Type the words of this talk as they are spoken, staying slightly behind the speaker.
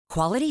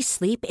Quality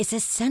sleep is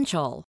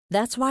essential.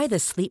 That's why the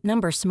Sleep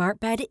Number Smart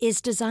Bed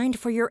is designed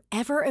for your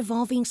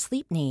ever-evolving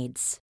sleep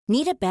needs.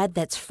 Need a bed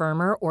that's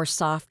firmer or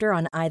softer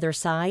on either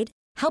side?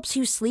 Helps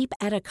you sleep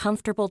at a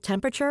comfortable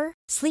temperature?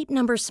 Sleep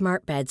Number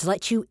Smart Beds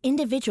let you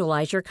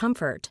individualize your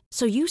comfort,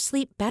 so you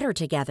sleep better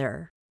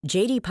together.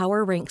 J.D.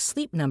 Power ranks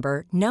Sleep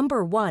Number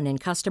number 1 in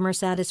customer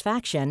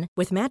satisfaction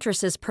with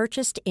mattresses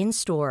purchased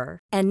in-store.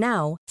 And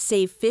now,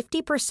 save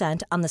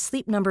 50% on the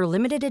Sleep Number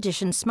Limited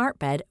Edition Smart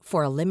Bed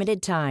for a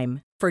limited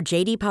time. For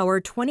J.D. Power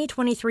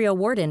 2023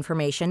 award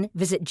information,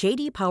 visit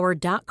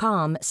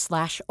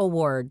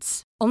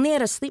jdpower.com/awards. Only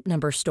at a Sleep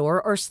Number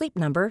store or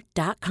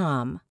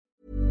sleepnumber.com.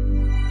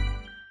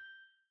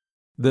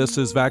 This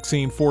is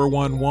Vaccine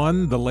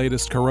 411, the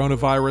latest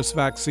coronavirus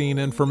vaccine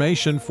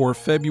information for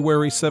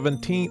February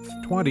 17th,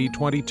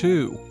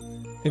 2022.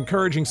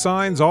 Encouraging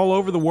signs all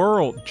over the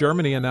world.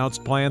 Germany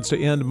announced plans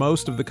to end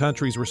most of the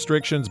country's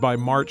restrictions by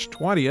March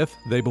 20th.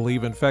 They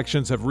believe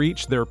infections have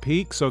reached their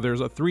peak, so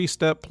there's a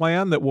 3-step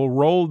plan that will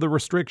roll the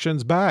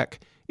restrictions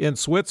back. In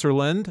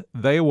Switzerland,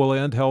 they will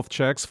end health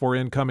checks for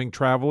incoming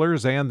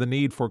travelers and the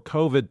need for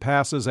COVID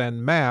passes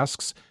and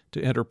masks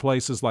to enter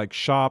places like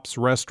shops,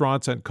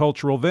 restaurants, and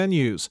cultural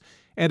venues.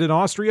 And in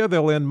Austria,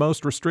 they'll end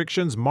most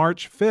restrictions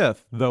March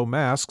 5th, though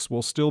masks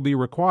will still be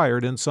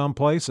required in some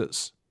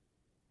places.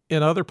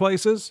 In other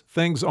places,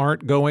 things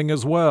aren't going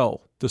as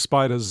well.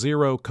 Despite a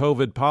zero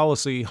COVID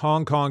policy,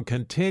 Hong Kong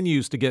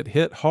continues to get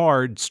hit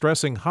hard,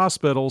 stressing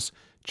hospitals.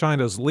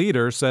 China's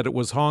leader said it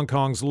was Hong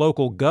Kong's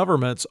local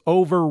government's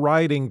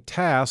overriding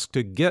task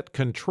to get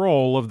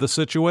control of the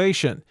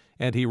situation.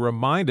 And he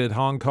reminded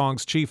Hong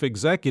Kong's chief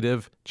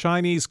executive,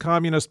 Chinese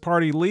Communist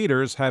Party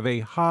leaders have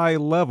a high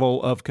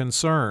level of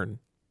concern.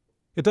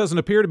 It doesn't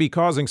appear to be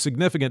causing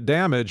significant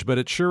damage, but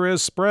it sure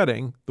is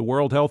spreading. The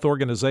World Health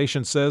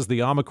Organization says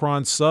the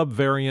Omicron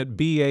subvariant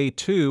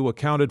BA.2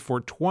 accounted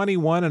for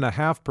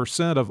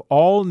 21.5% of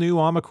all new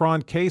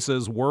Omicron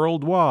cases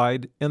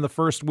worldwide in the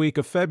first week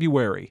of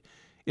February.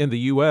 In the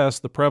U.S.,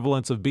 the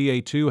prevalence of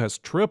BA.2 has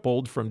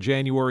tripled from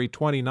January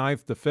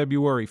 29th to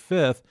February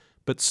 5th,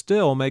 but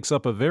still makes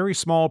up a very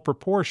small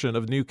proportion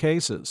of new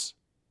cases.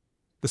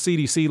 The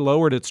CDC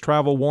lowered its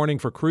travel warning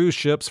for cruise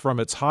ships from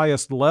its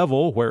highest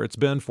level, where it's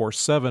been for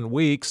 7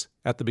 weeks.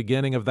 At the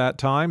beginning of that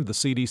time, the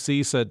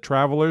CDC said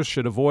travelers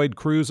should avoid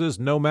cruises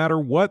no matter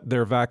what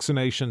their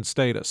vaccination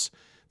status.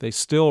 They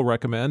still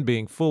recommend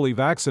being fully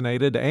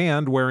vaccinated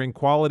and wearing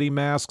quality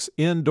masks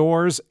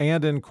indoors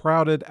and in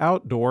crowded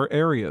outdoor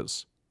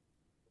areas.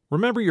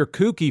 Remember your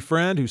kooky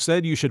friend who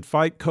said you should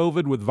fight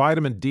COVID with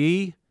vitamin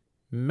D?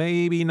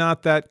 Maybe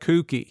not that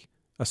kooky.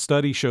 A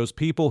study shows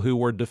people who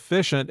were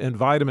deficient in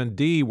vitamin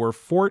D were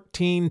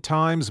 14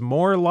 times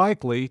more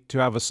likely to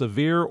have a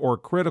severe or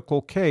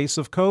critical case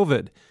of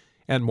COVID,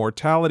 and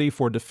mortality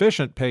for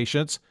deficient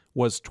patients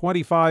was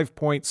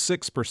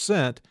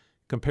 25.6%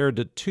 compared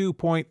to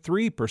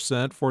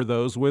 2.3% for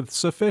those with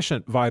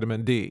sufficient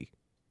vitamin D.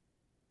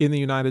 In the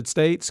United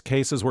States,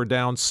 cases were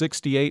down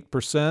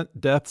 68%,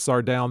 deaths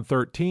are down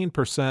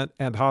 13%,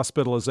 and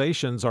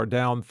hospitalizations are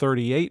down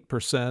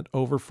 38%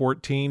 over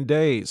 14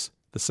 days.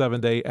 The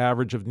 7-day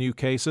average of new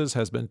cases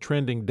has been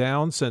trending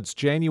down since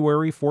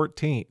January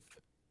 14th.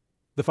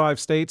 The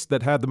 5 states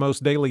that had the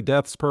most daily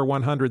deaths per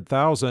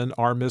 100,000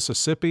 are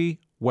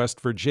Mississippi,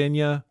 West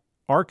Virginia,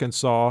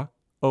 Arkansas,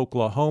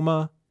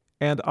 Oklahoma,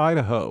 and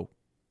Idaho.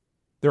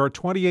 There are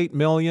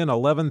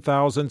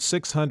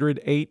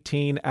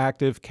 28,011,618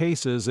 active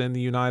cases in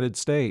the United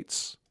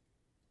States.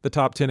 The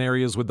top 10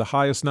 areas with the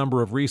highest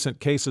number of recent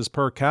cases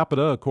per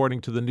capita,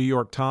 according to the New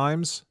York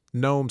Times: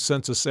 Nome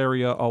Census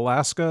Area,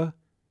 Alaska;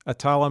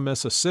 Attala,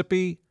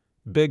 Mississippi;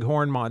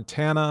 Bighorn,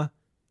 Montana;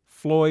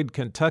 Floyd,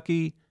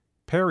 Kentucky;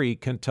 Perry,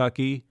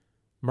 Kentucky;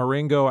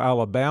 Marengo,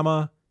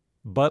 Alabama;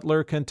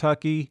 Butler,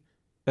 Kentucky;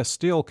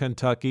 Estill,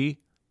 Kentucky;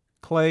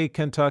 Clay,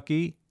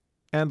 Kentucky;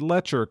 and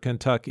Letcher,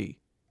 Kentucky.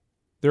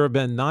 There have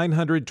been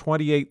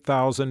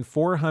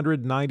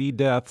 928,490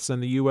 deaths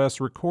in the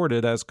U.S.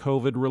 recorded as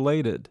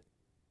COVID-related.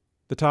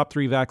 The top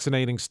 3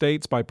 vaccinating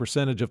states by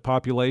percentage of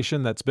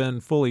population that's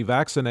been fully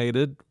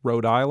vaccinated: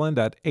 Rhode Island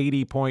at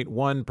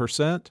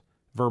 80.1%,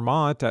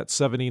 Vermont at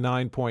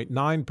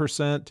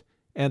 79.9%,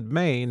 and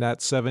Maine at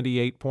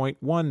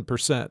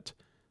 78.1%.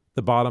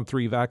 The bottom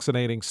 3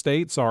 vaccinating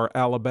states are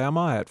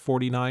Alabama at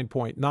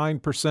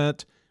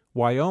 49.9%,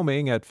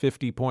 Wyoming at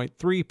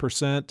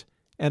 50.3%,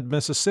 and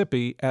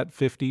Mississippi at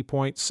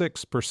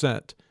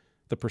 50.6%.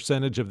 The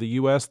percentage of the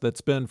U.S.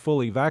 that's been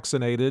fully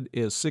vaccinated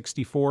is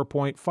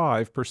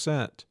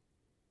 64.5%.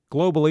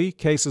 Globally,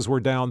 cases were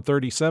down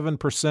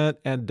 37%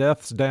 and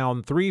deaths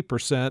down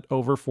 3%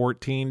 over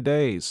 14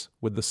 days,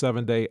 with the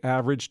 7-day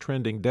average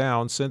trending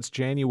down since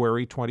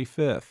January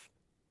 25th.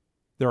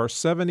 There are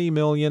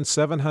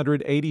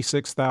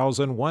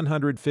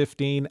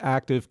 70,786,115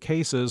 active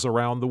cases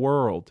around the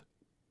world.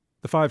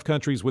 The 5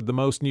 countries with the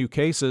most new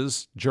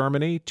cases: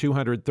 Germany,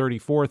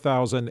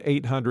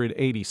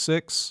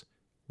 234,886,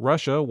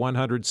 Russia,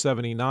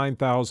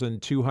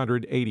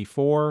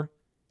 179,284,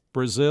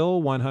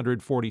 Brazil,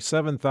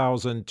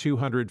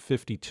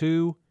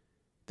 147,252,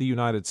 the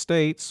United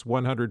States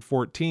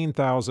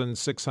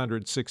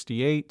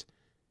 114,668,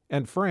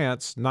 and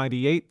France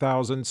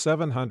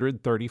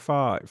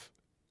 98,735.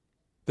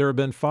 There have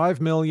been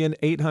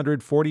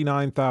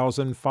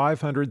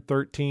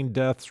 5,849,513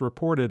 deaths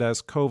reported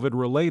as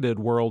COVID-related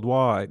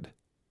worldwide.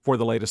 For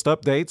the latest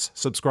updates,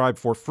 subscribe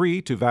for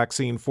free to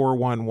Vaccine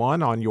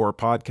 411 on your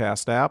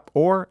podcast app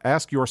or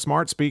ask your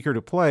smart speaker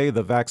to play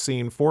the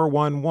Vaccine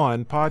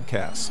 411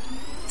 podcast.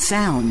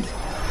 Sound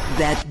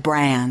that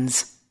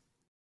brands.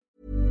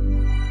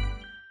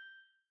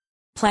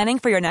 Planning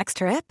for your next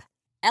trip?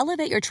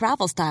 Elevate your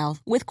travel style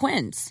with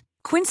Quince.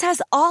 Quince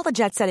has all the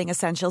jet-setting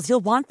essentials you'll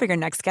want for your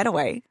next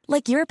getaway,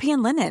 like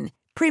European linen,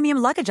 premium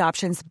luggage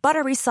options,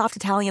 buttery soft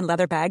Italian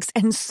leather bags,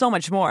 and so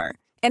much more.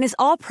 And is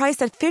all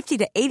priced at 50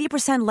 to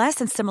 80% less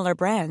than similar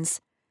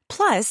brands.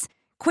 Plus,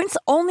 Quince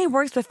only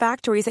works with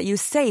factories that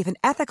use safe and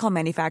ethical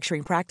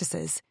manufacturing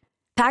practices.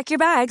 Pack your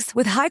bags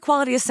with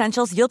high-quality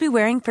essentials you'll be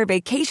wearing for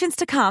vacations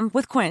to come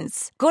with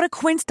Quince. Go to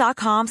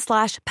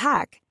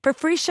quince.com/pack for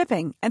free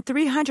shipping and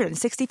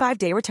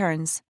 365-day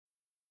returns.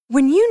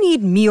 When you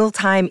need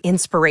mealtime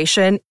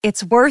inspiration,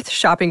 it's worth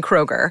shopping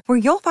Kroger, where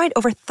you'll find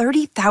over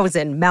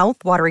 30,000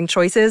 mouth-watering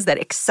choices that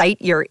excite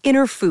your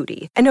inner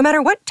foodie. And no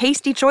matter what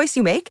tasty choice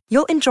you make,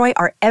 you'll enjoy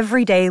our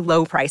everyday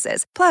low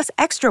prices, plus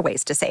extra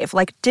ways to save,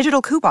 like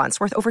digital coupons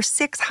worth over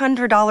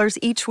 $600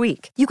 each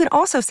week. You can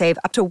also save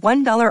up to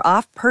 $1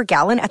 off per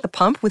gallon at the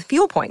pump with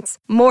fuel points.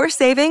 More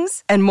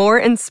savings and more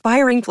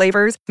inspiring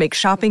flavors make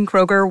shopping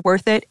Kroger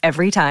worth it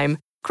every time.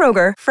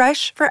 Kroger,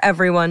 fresh for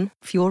everyone.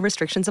 Fuel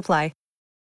restrictions apply.